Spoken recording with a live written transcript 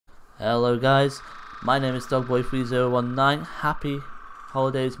Hello guys, my name is Dogboy3019. Happy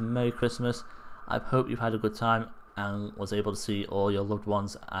holidays, Merry Christmas. I hope you've had a good time and was able to see all your loved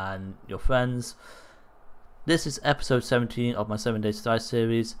ones and your friends. This is episode 17 of my 7 Days to Die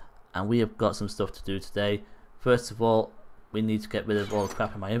series, and we have got some stuff to do today. First of all, we need to get rid of all the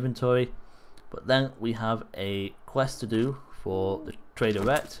crap in my inventory, but then we have a quest to do for the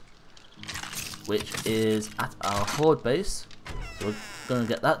Traderette, which is at our Horde base. So we're going to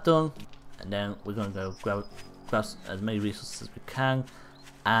get that done, and then we're going to go grab as many resources as we can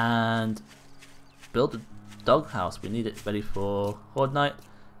and build the doghouse. We need it ready for Horde night.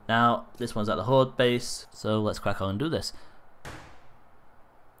 Now this one's at the Horde base, so let's crack on and do this.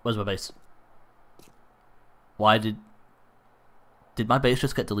 Where's my base? Why did my base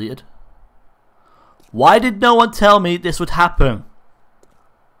just get deleted? Why did no one tell me this would happen?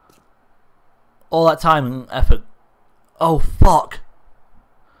 All that time and effort. Oh fuck!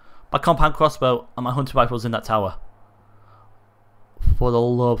 My compound crossbow and my hunting rifle is in that tower. For the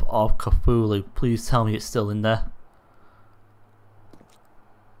love of Cthulhu, please tell me it's still in there.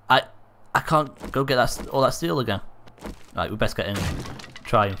 I can't go get all that steel again. Right, we best get in and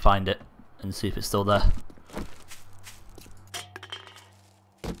try and find it and see if it's still there.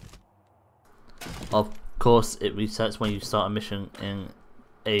 Of course it resets when you start a mission in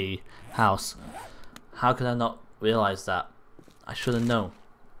a house. How could I not realise that? I should have known.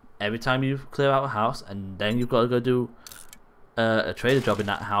 Every time you clear out a house and then you've got to go do a trader job in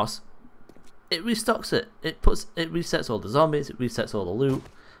that house, it restocks it. It resets all the zombies, it resets all the loot.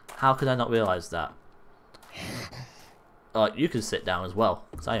 How could I not realise that? Alright, you can sit down as well,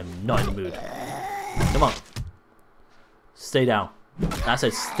 because I am not in the mood. Come on. Stay down. I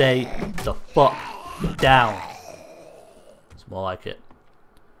said stay the fuck down. It's more like it.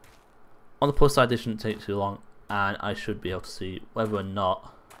 On the plus side, this shouldn't take too long, and I should be able to see whether or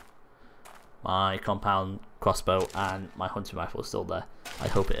not my compound crossbow and my hunting rifle is still there. I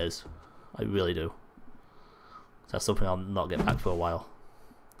hope it is. I really do. That's something I'll not get back for a while.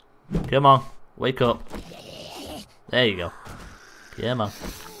 Come on, wake up. There you go. Come on.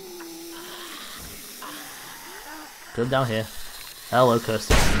 Come down here. Hello,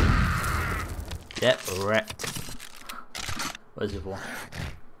 Kirsty. Get wrecked. Where's the other one?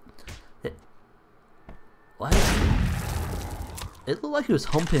 What? It looked like he was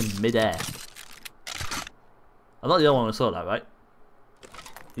humping mid-air. I'm not the only one who saw that, right?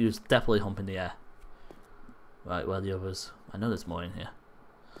 He was definitely humping the air. Right, where are the others? I know there's more in here.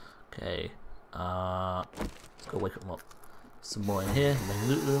 Okay. Let's go wake them up. Some more in here. Main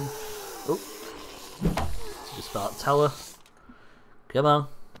loot room. Oh. Just about tower. Come on.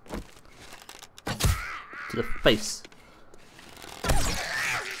 To the face.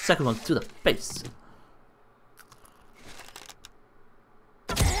 Second one to the face.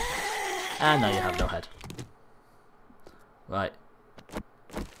 And now you have no head. Right.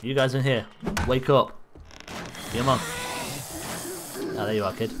 You guys in here. Wake up. Come on. Ah, there you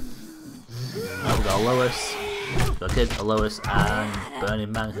are, kid. Now we've got a Lois. We've got a kid, a Lois, and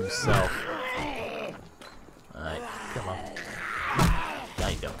Burning Man himself. Alright, come on. There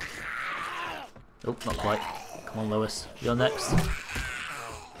you go. Oh, not quite. Come on, Lois. You're next.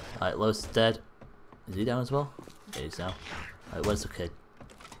 Alright, Lois is dead. Is he down as well? Yeah, he's down. Alright, where's the kid?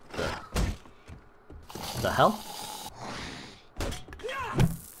 The hell?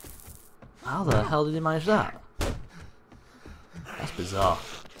 How the hell did he manage that? That's bizarre.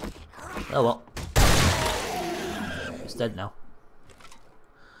 Oh well. It's dead now.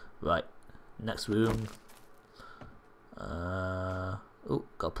 Right. Next room. Oh,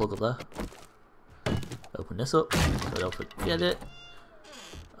 got a plug up there. Open this up so I don't forget it.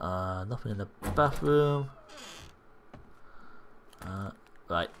 Nothing in the bathroom.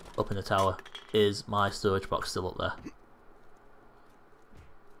 Right, up in the tower is my storage box still up there.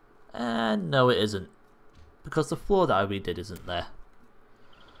 And no, it isn't, because the floor that I redid isn't there.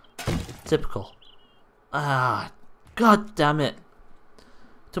 Typical. Ah, god damn it.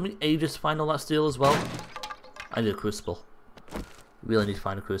 Took me ages to find all that steel as well. I need a crucible. Really need to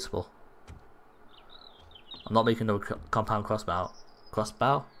find a crucible. I'm not making no compound crossbow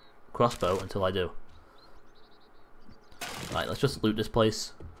until I do. Right, let's just loot this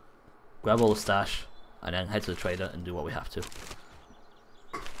place, grab all the stash, and then head to the trader and do what we have to.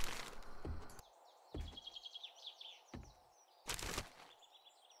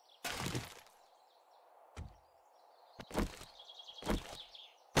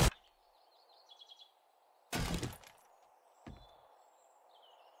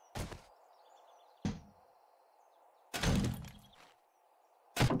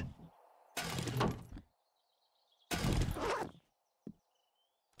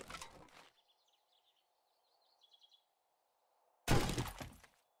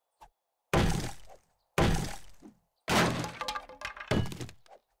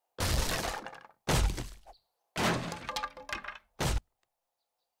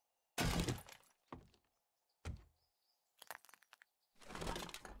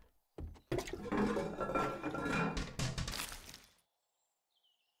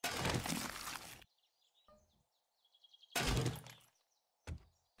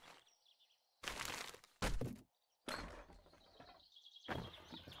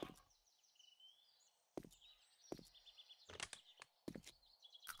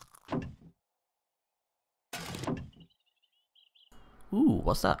 Ooh,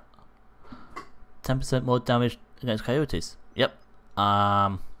 what's that? 10% more damage against coyotes. Yep. Yeah,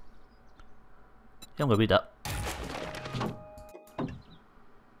 I'm gonna read that.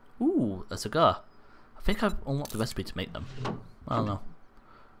 Ooh, a cigar. I think I've unlocked the recipe to make them. I don't know.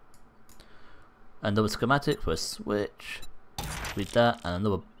 Another schematic for a switch. Read that, and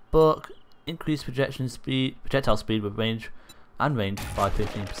another book. Increase projectile speed with range by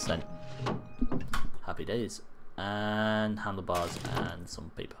 15%. Happy days. And handlebars and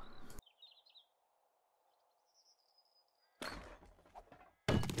some paper.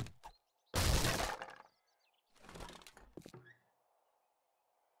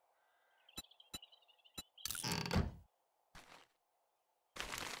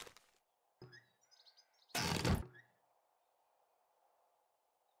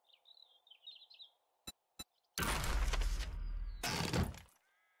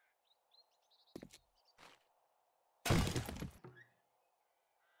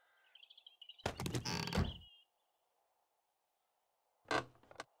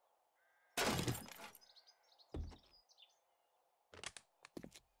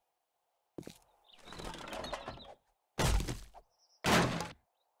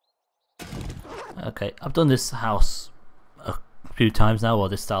 Okay, I've done this house a few times now, or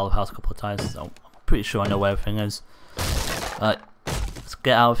this style of house a couple of times, so I'm pretty sure I know where everything is. Let's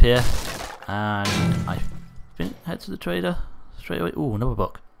get out of here, and I think head to the trader straight away. Ooh, another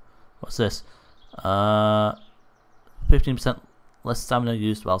book. What's this? 15% less stamina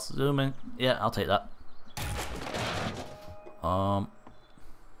used while zooming. Yeah, I'll take that.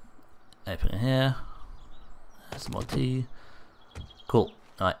 Anything in here? Some more tea. Cool.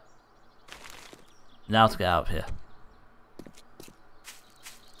 Alright. Now to get out of here.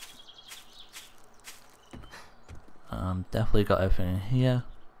 Definitely got everything in here.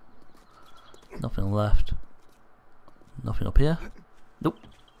 Nothing left. Nothing up here. Nope.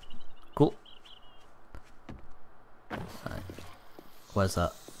 Cool. Right. Where's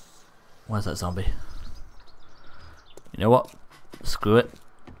that? Where's that zombie? You know what? Screw it.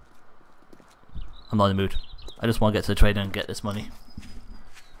 I'm not in the mood. I just want to get to the trader and get this money.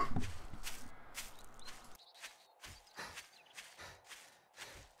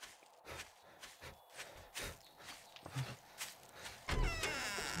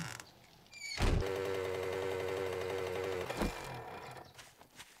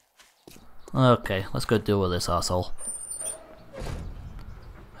 Okay, let's go deal with this arsehole.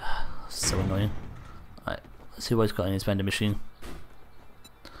 So annoying. Alright, let's see what he's got in his vending machine.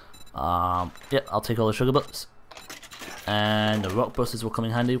 Yeah, I'll take all the sugar butts. And the rock brushes will come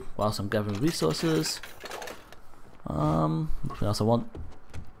in handy whilst I'm gathering resources. Nothing else I want.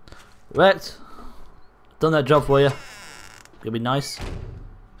 Right. Done that job for you. Gonna be nice.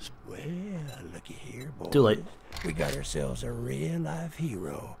 Well, looky here, boy. Too late. We got ourselves a real life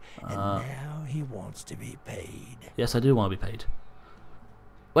hero, and now he wants to be paid. Yes, I do want to be paid.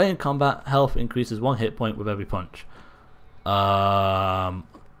 When in combat, health increases 1 hit point with every punch. That's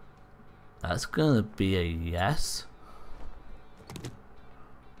gonna be a yes.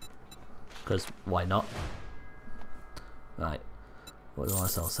 Because why not? Right. What do I want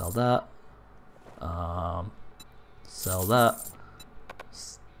to sell? Sell that. Sell that.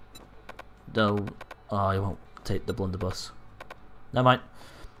 No. Oh, you won't take the blunderbuss. Never mind.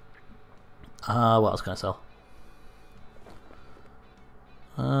 What else can I sell?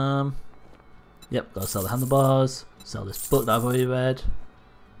 Yep, gotta sell the handlebars. Sell this book that I've already read.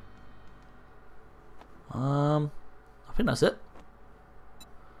 I think that's it.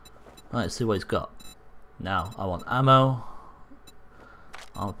 Right, let's see what he's got. Now, I want ammo.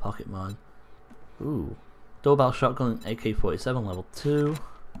 Armor pocket mod. Ooh. Double barrel shotgun AK-47 level 2.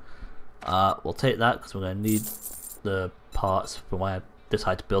 We'll take that because we're going to need the parts for when I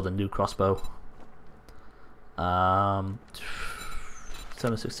decide to build a new crossbow.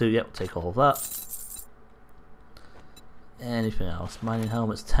 762, yep, we'll take all of that. Anything else? Mining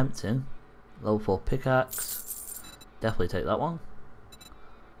helmet's tempting. Level 4 pickaxe. Definitely take that one.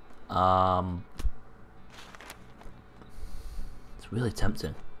 It's really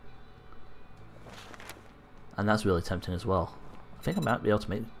tempting. And that's really tempting as well. I think I might be able to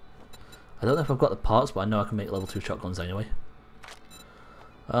make... I don't know if I've got the parts, but I know I can make level 2 shotguns anyway.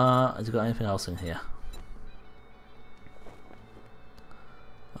 Has it got anything else in here?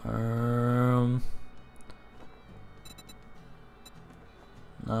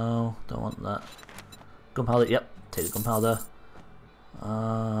 No, don't want that. Gunpowder, yep, take the gunpowder.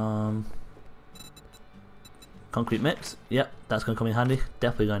 Concrete mix, yep, that's going to come in handy.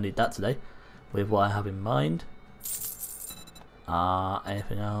 Definitely going to need that today with what I have in mind.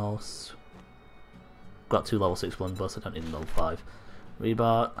 Anything else? Got 2 level 6 blunderbuss, I don't need a level 5.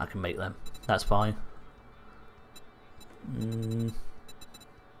 Rebar, I can make them. That's fine. Is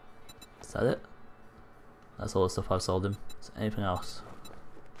that it? That's all the stuff I've sold him. Is there anything else?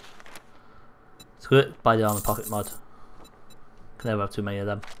 Screw it, buy the armor pocket mod. Can never have too many of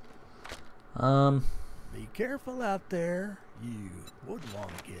them. Be careful out there. You wouldn't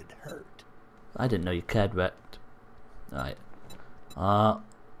want to get hurt. I didn't know you cared, Wrecked. Alright.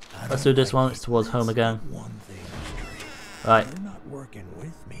 Let's do this one. It's towards home again. One thing straight. Right. You're not working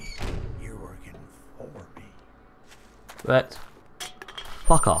with me. You're working for me. Wrecked.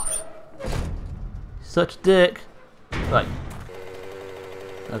 Fuck off. Such a dick. Right.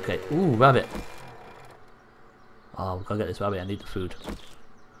 Okay. Ooh, rabbit. Oh, we gotta get this rabbit. I need the food.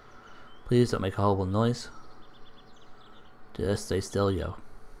 Please don't make a horrible noise. Just stay still, yo.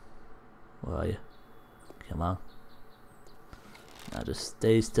 Where are you? Come on. Now just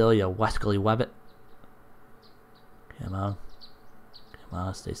stay still, you wascally wabbit. Come on. Come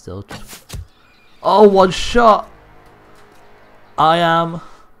on, stay still. Oh, one shot! I am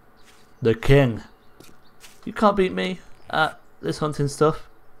the king. You can't beat me at this hunting stuff.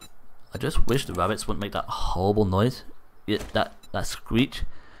 I just wish the rabbits wouldn't make that horrible noise. That screech.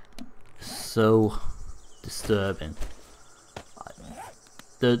 So disturbing.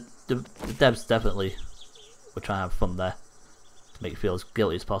 The devs definitely were trying to have fun there to make you feel as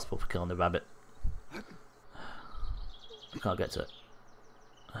guilty as possible for killing the rabbit. I can't get to it.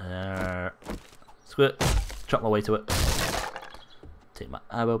 Screw it. Chop my way to it. Take my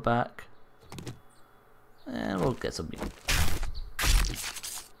arrow back. And we'll get some meat.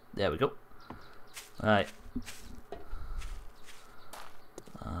 There we go. Alright.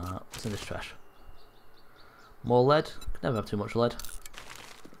 What's in this trash? More lead. Can never have too much lead.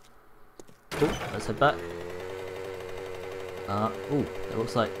 Cool. Let's head back. Ooh, it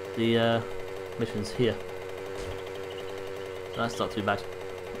looks like the mission's here. That's not too bad.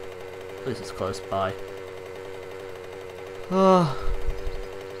 At least it's close by.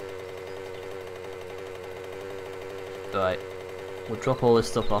 Right. We'll drop all this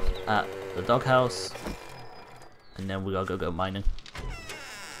stuff off at the doghouse, and then we gotta go mining.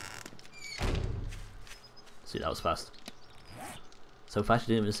 See, that was fast. So fast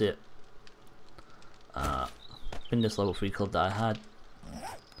you didn't even see it. In this level 3 club that I had.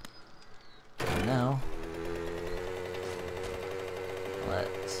 And now,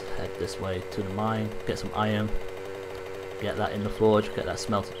 let's head this way to the mine, get some iron, get that in the forge, get that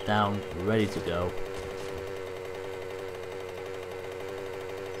smelted down, ready to go.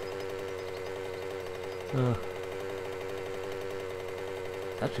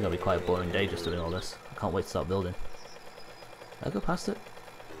 It's actually gonna be quite a boring day just doing all this. I can't wait to start building. Did I go past it?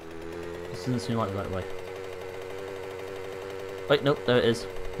 This doesn't seem like the right way. Wait, nope, there it is.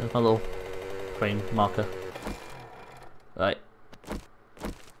 There's my little frame marker. Right.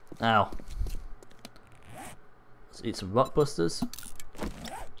 Now, let's eat some rock busters.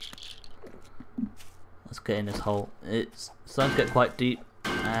 Let's get in this hole. It's starting to get quite deep,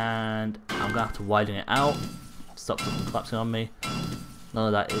 and I'm gonna have to widen it out. Stop something collapsing on me. None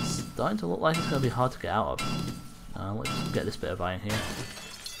of that. It's starting to look like it's gonna be hard to get out of. Let's just get this bit of iron here.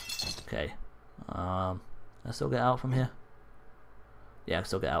 Okay. Can I still get out from here? Yeah, I can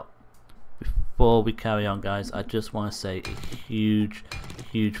still get out. Before we carry on, guys, I just want to say a huge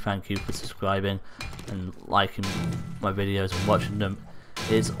thank you for subscribing and liking my videos and watching them.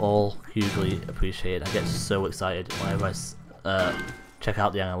 It's all hugely appreciated. I get so excited whenever I check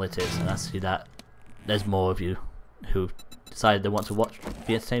out the analytics and I see that there's more of you who decided they want to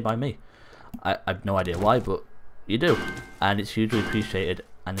be entertained by me. I have no idea why, but you do, and it's hugely appreciated.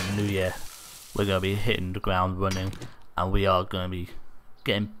 And in the new year, we're going to be hitting the ground running, and we are going to be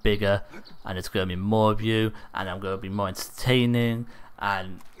getting bigger, and it's going to be more of you, and I'm going to be more entertaining,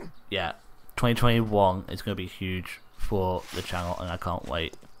 and yeah, 2021 is going to be huge for the channel, and I can't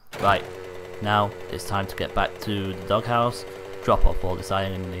wait. Right, now it's time to get back to the doghouse, drop off all this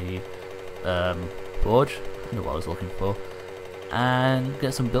iron in the forge, I know what I was looking for, and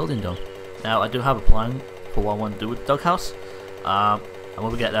get some building done. Now I do have a plan for what I want to do with the doghouse, and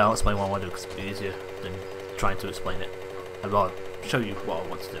when we get there I'll explain what I want to do because it's easier than trying to explain it. I'd rather show you what I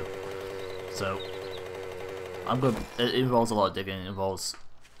want to do. So it involves a lot of digging, it involves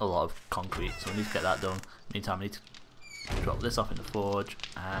a lot of concrete, so we need to get that done. Meantime, I need to drop this off in the forge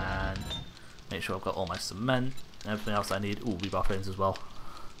and make sure I've got all my cement and everything else I need. Ooh, rebar frames as well.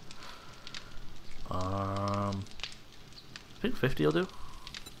 I think 50 will do.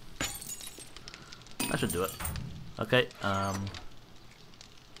 That should do it. Okay,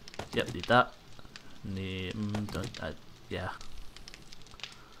 yep, need that. Need, yeah.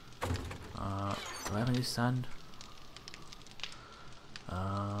 Do I have any sand?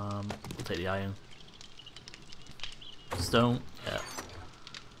 We'll take the iron. Stone, yeah.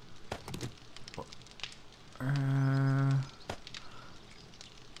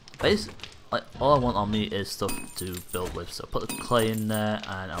 Basically, like, all I want on me is stuff to build with. So put the clay in there,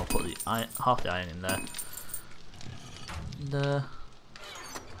 and I'll put the iron, half the iron in there. And I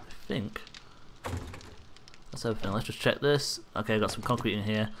think that's everything. Let's just check this. Okay, I've got some concrete in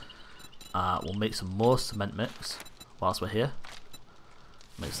here. We'll make some more cement mix whilst we're here.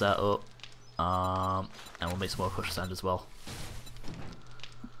 Mix that up. And we'll make some more crushed sand as well.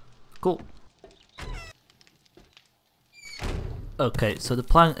 Cool. Okay, so the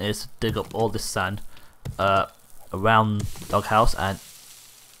plan is to dig up all this sand around the doghouse and...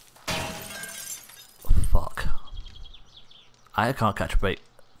 Fuck. I can't catch a break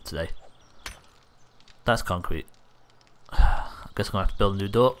today. That's concrete. I guess I'm gonna have to build a new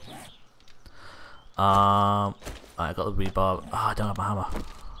door. I got the rebar. Oh, I don't have my hammer.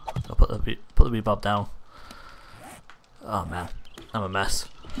 I'll put the rebar down. Oh man, I'm a mess.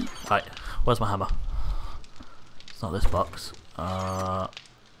 Right, where's my hammer? It's not this box.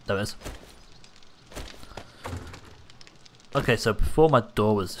 There it is. Okay, so before my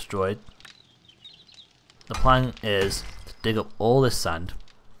door was destroyed, the plan is to dig up all this sand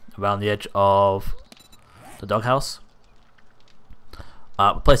around the edge of the doghouse,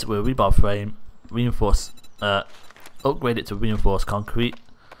 replace it with a rebar frame, reinforce, upgrade it to reinforced concrete,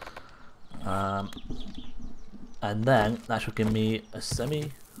 and then that should give me a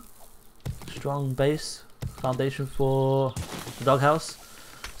semi-strong base foundation for the doghouse.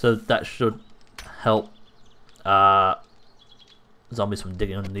 So that should help zombies from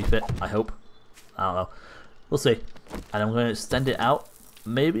digging underneath it, I hope. I don't know. We'll see. And I'm going to extend it out,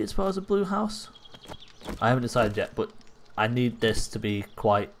 maybe as far as the blue house. I haven't decided yet, but I need this to be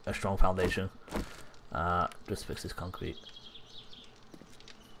quite a strong foundation. Just fix this concrete.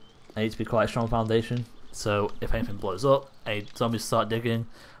 I need to be quite a strong foundation, so if anything blows up, any zombies start digging,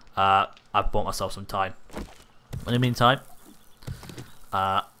 I've bought myself some time. In the meantime,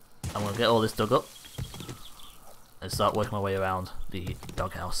 I'm going to get all this dug up and start working my way around the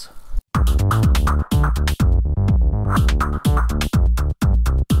doghouse.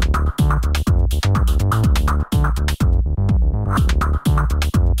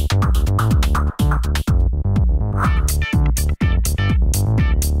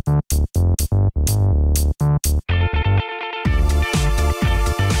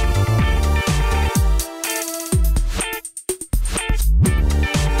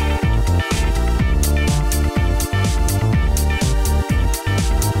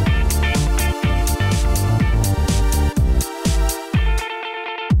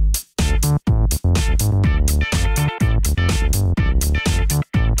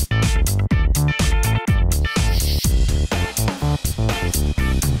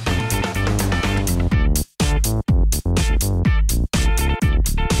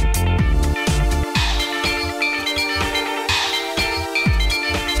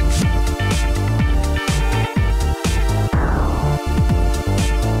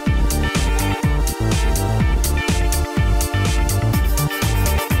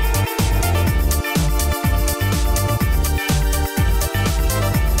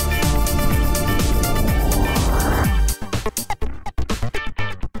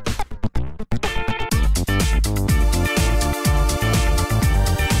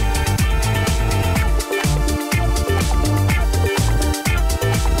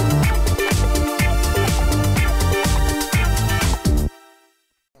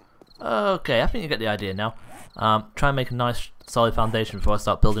 Okay, I think you get the idea now. Try and make a nice solid foundation before I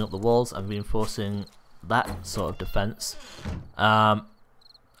start building up the walls and reinforcing that sort of defense.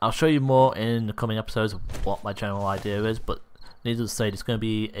 I'll show you more in the coming episodes of what my general idea is, but needless to say, there's going to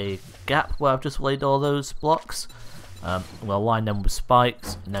be a gap where I've just laid all those blocks. We'll line them with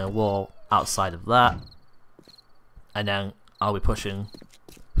spikes, and then a wall outside of that, and then I'll be pushing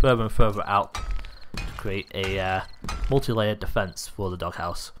further and further out to create a multi-layered defense for the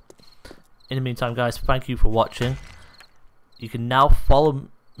doghouse. In the meantime, guys, thank you for watching. You can now follow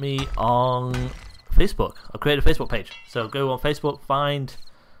me on Facebook. I've created a Facebook page, so go on Facebook, find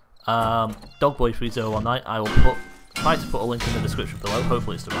Dogboy3019. I will try to put a link in the description below.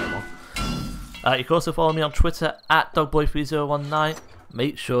 Hopefully it's the right one. You can also follow me on Twitter at Dogboy3019.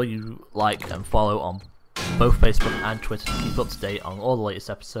 Make sure you like and follow on both Facebook and Twitter to keep up to date on all the latest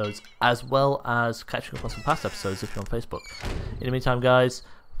episodes, as well as catching up on some past episodes if you're on Facebook. In the meantime, guys,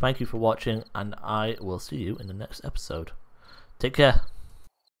 thank you for watching, and I will see you in the next episode. Take care.